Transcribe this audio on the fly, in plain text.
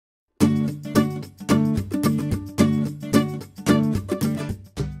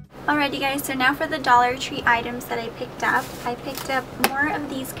Alrighty guys, so now for the Dollar Tree items that I picked up. I picked up more of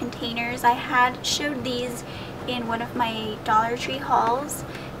these containers. I had showed these in one of my Dollar Tree hauls.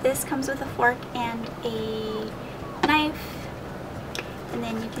 This comes with a fork and a knife, and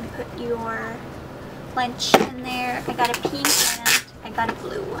then you can put your lunch in there. I got a pink and I got a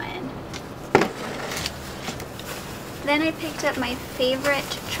blue one. Then I picked up my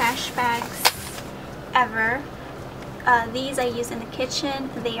favorite trash bags ever. These I use in the kitchen.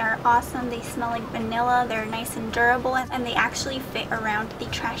 They are awesome. They smell like vanilla. They're nice and durable, and they actually fit around the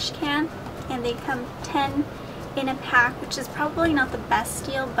trash can. And they come 10 in a pack, which is probably not the best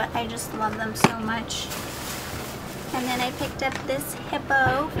deal, but I just love them so much. And then I picked up this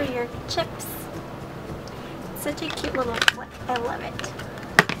hippo for your chips. It's such a cute little clip. I love it.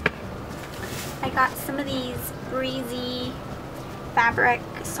 I got some of these breezy fabric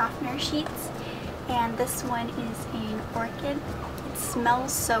softener sheets. And this one is in orchid. It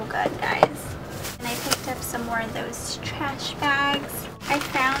smells so good, guys. And I picked up some more of those trash bags. I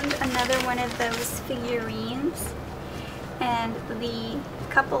found another one of those figurines, and the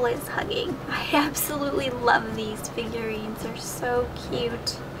couple is hugging. I absolutely love these figurines. They're so cute.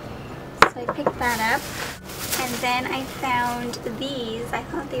 So I picked that up. And then I found these. I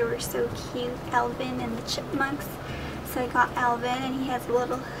thought they were so cute. Alvin and the Chipmunks. So I got Alvin, and he has a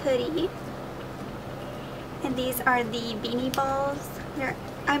little hoodie. And these are the beanie balls.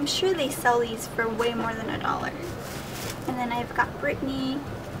 I'm sure they sell these for way more than $1. And then I've got Brittany.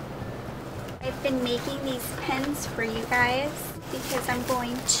 I've been making these pens for you guys because I'm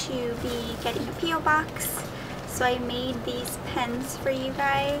going to be getting a P.O. box. So I made these pens for you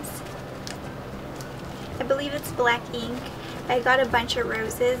guys. I believe it's black ink. I got a bunch of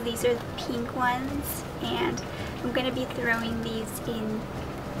roses. These are the pink ones. And I'm going to be throwing these in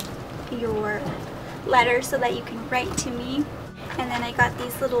your letter so that you can write to me. And then I got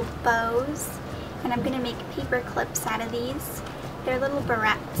these little bows, and I'm going to make paper clips out of these. They're little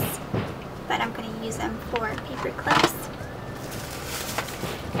barrettes, but I'm going to use them for paper clips.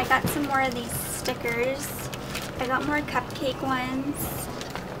 I got some more of these stickers. I got more cupcake ones.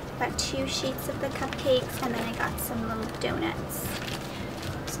 Got 2 sheets of the cupcakes, and then I got some little donuts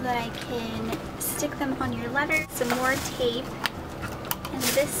so that I can stick them on your letter. Some more tape, and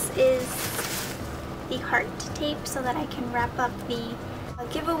this is the heart tape so that I can wrap up the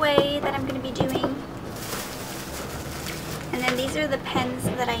giveaway that I'm going to be doing. And then these are the pens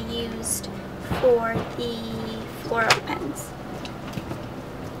that I used for the floral pens.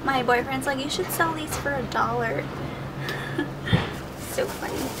 My boyfriend's like, you should sell these for $1. So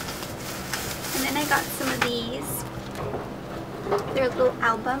funny. And then I got some of these. They're little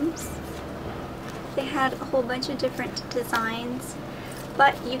albums. They had a whole bunch of different designs.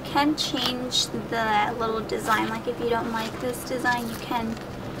 But you can change the little design. Like if you don't like this design, you can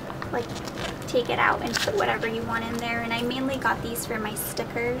like take it out and put whatever you want in there. And I mainly got these for my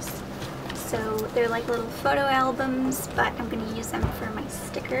stickers. So they're like little photo albums, but I'm going to use them for my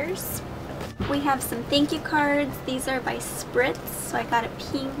stickers. We have some thank you cards. These are by Spritz. So I got a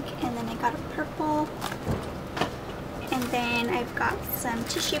pink, and then I got a purple. And then I've got some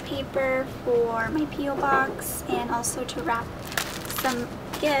tissue paper for my P.O. box, and also to wrap some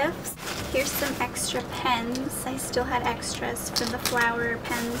gifts. Here's some extra pens. I still had extras for the flower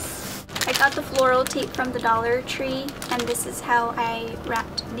pens. I got the floral tape from the Dollar Tree, and this is how I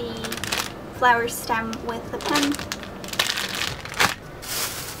wrapped the flower stem with the pen.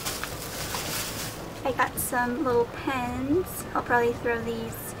 I got some little pens. I'll probably throw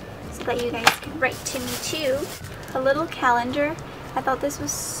these so that you guys can write to me too. A little calendar. I thought this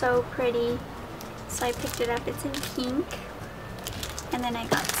was so pretty, so I picked it up. It's in pink. And then I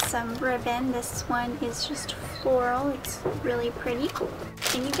got some ribbon. This one is just floral. It's really pretty.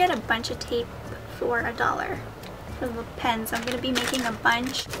 And you get a bunch of tape for $1 for the pens. I'm going to be making a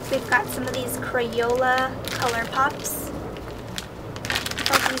bunch. We've got some of these Crayola color pops.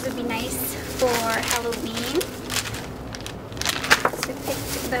 I thought these would be nice for Halloween. So I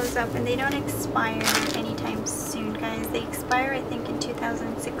picked those up, and they don't expire anytime soon, guys. They expire, I think, in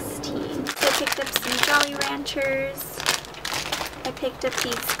 2016. So I picked up some Jolly Ranchers. I picked up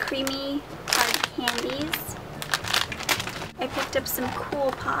these creamy hard candies. I picked up some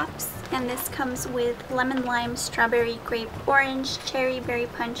Cool Pops, and this comes with lemon, lime, strawberry, grape, orange, cherry, berry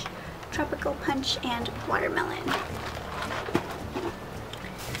punch, tropical punch, and watermelon.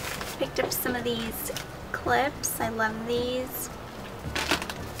 Picked up some of these clips. I love these.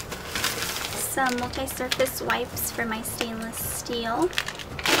 Some multi-surface wipes for my stainless steel.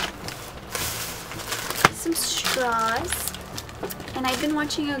 Some straws. And I've been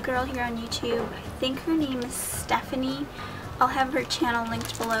watching a girl here on YouTube. I think her name is Stephanie. I'll have her channel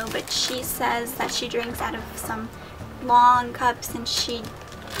linked below, but she says that she drinks out of some long cups and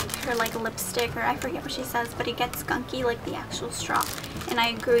her like lipstick, or I forget what she says, but it gets skunky like the actual straw, and I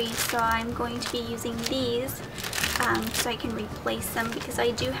agree. So I'm going to be using these so I can replace them, because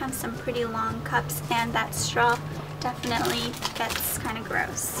I do have some pretty long cups and that straw definitely gets kind of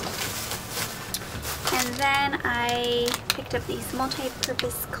gross. And then I picked up these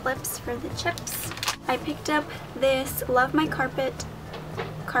multi-purpose clips for the chips. I picked up this Love My Carpet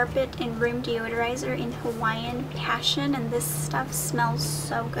and Room Deodorizer in Hawaiian Passion, and this stuff smells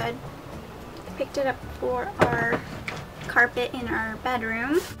so good. I picked it up for our carpet in our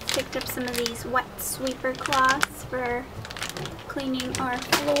bedroom. Picked up some of these wet sweeper cloths for cleaning our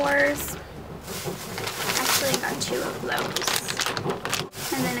floors. Actually, I got 2 of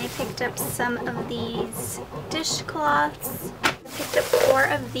those. And then I picked up some of these dishcloths. I picked up 4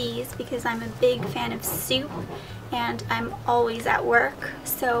 of these because I'm a big fan of soup and I'm always at work,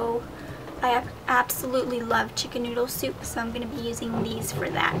 so I absolutely love chicken noodle soup, so I'm going to be using these for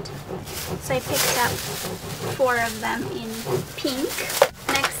that. So I picked up 4 of them in pink.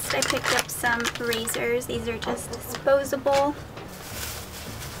 Next, I picked up some razors. These are just disposable.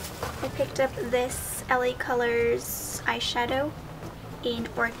 I picked up this LA Colors eyeshadow in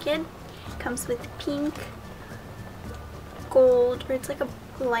Orchid. It comes with pink, gold, or it's like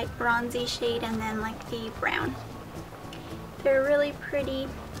a light bronzy shade, and then like a brown. They're really pretty.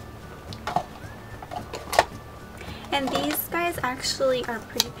 And these guys actually are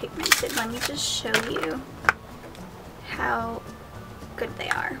pretty pigmented. Let me just show you how good they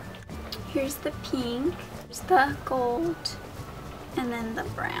are. Here's the pink, here's the gold, and then the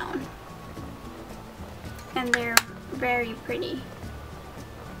brown. And they're very pretty.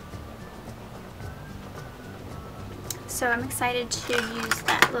 So I'm excited to use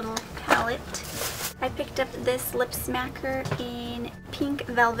that little palette. I picked up this lip smacker in Pink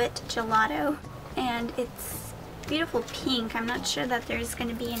Velvet Gelato, and it's beautiful pink. I'm not sure that there's going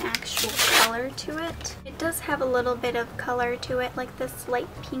to be an actual color to it. It does have a little bit of color to it, like this light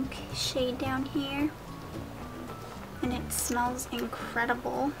pink shade down here, and it smells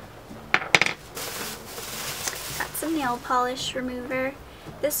incredible. Got some nail polish remover.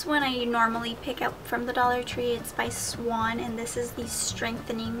 This one I normally pick up from the Dollar Tree. It's by Swan, and this is the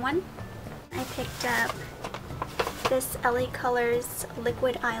strengthening one. I picked up this LA Colors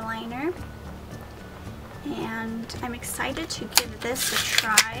liquid eyeliner, and I'm excited to give this a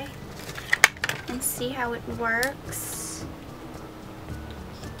try and see how it works.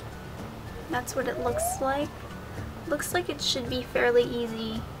 That's what it looks like. Looks like it should be fairly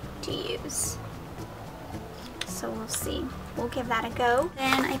easy to use. So we'll see. We'll give that a go.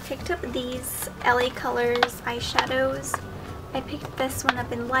 Then I picked up these LA Colors eyeshadows. I picked this one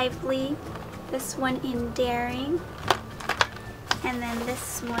up in Lively, this one in Daring, and then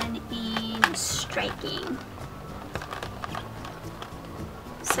this one in Striking.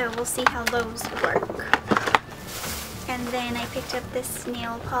 So we'll see how those work. And then I picked up this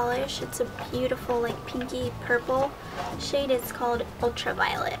nail polish. It's a beautiful like pinky purple shade. It's called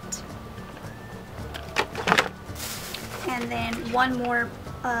Ultraviolet. And then one more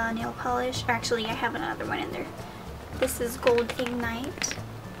nail polish. Actually, I have another one in there. This is Gold Ignite.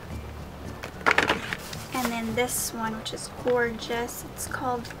 And then this one, which is gorgeous, it's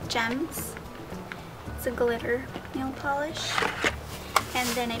called Gems. It's a glitter nail polish. And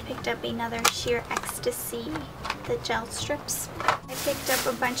then I picked up another Sheer Ecstasy, the gel strips. I picked up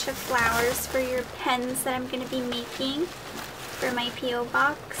a bunch of flowers for your pens that I'm going to be making for my P.O.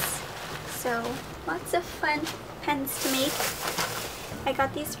 box. So lots of fun pens to make. I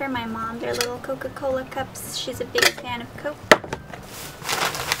got these for my mom. They're little Coca-Cola cups. She's a big fan of Coke.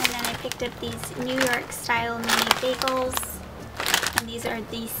 And then I picked up these New York style mini bagels. And these are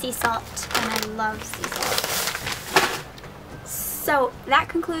the sea salt, and I love sea salt. So that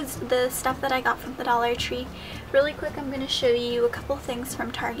concludes the stuff that I got from the Dollar Tree. Really quick, I'm going to show you a couple things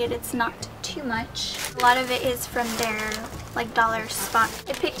from Target. It's not too much. A lot of it is from their like dollar spot.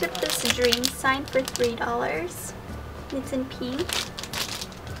 I picked up this dream sign for $3. It's in pink.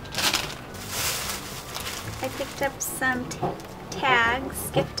 I picked up some tags,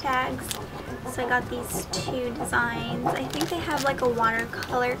 gift tags. So I got these 2 designs. I think they have like a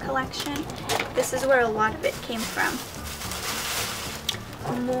watercolor collection. This is where a lot of it came from.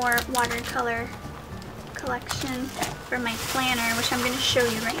 More watercolor collection for my planner, which I'm going to show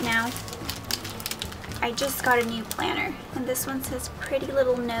you right now. I just got a new planner, and this one says Pretty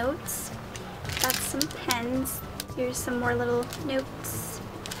Little Notes. Got some pens. Here's some more little notes,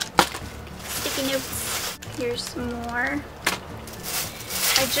 sticky notes. Here's some more.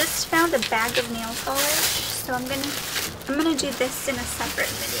 I just found a bag of nail polish, So I'm gonna do this in a separate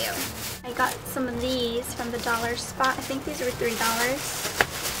video. I got some of these from the dollar spot. I think these were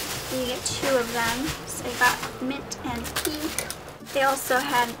 $3. You get 2 of them. So I got mint and pink. They also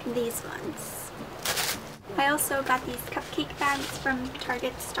had these ones. I also got these cupcake bags from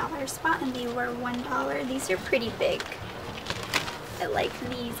Target's dollar spot, and they were $1. These are pretty big. I like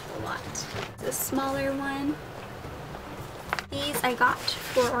these a lot. The smaller one. These I got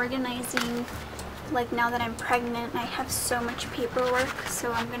for organizing, like now that I'm pregnant, I have so much paperwork,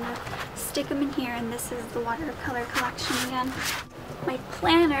 so I'm gonna stick them in here, and this is the watercolor collection again. My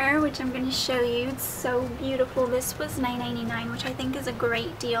planner, which I'm gonna show you, it's so beautiful. This was $9.99, which I think is a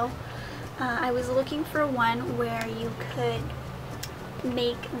great deal. I was looking for one where you could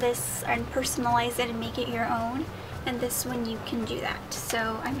make this and personalize it and make it your own, and this one you can do that.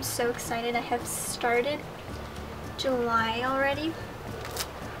 So I'm so excited. I have started July already.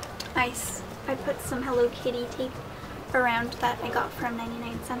 I put some Hello Kitty tape around that I got from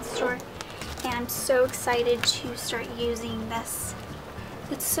 99-cent store, and I'm so excited to start using this.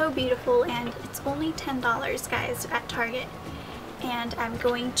 It's so beautiful, and it's only $10, guys, at Target. And I'm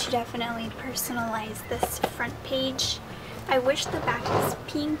going to definitely personalize this front page. I wish the back was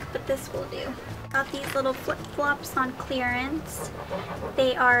pink, but this will do. Got these little flip-flops on clearance.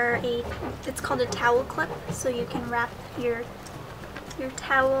 They are it's called a towel clip, so you can wrap your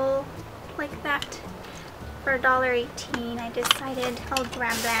towel like that. For $1.18, I decided I'll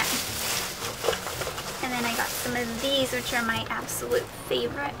grab that. And then I got some of these, which are my absolute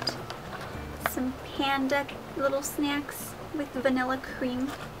favorite. Some panda little snacks with vanilla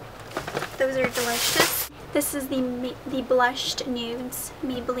cream. Those are delicious. This is the Blushed Nudes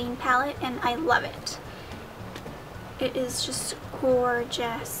Maybelline palette, and I love it. It is just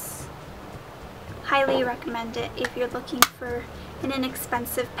gorgeous. Highly recommend it if you're looking for an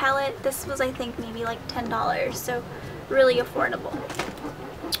inexpensive palette. This was, I think, maybe like $10, so really affordable.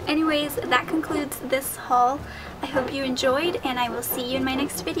 Anyways, that concludes this haul. I hope you enjoyed, and I will see you in my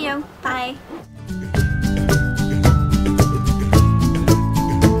next video. Bye!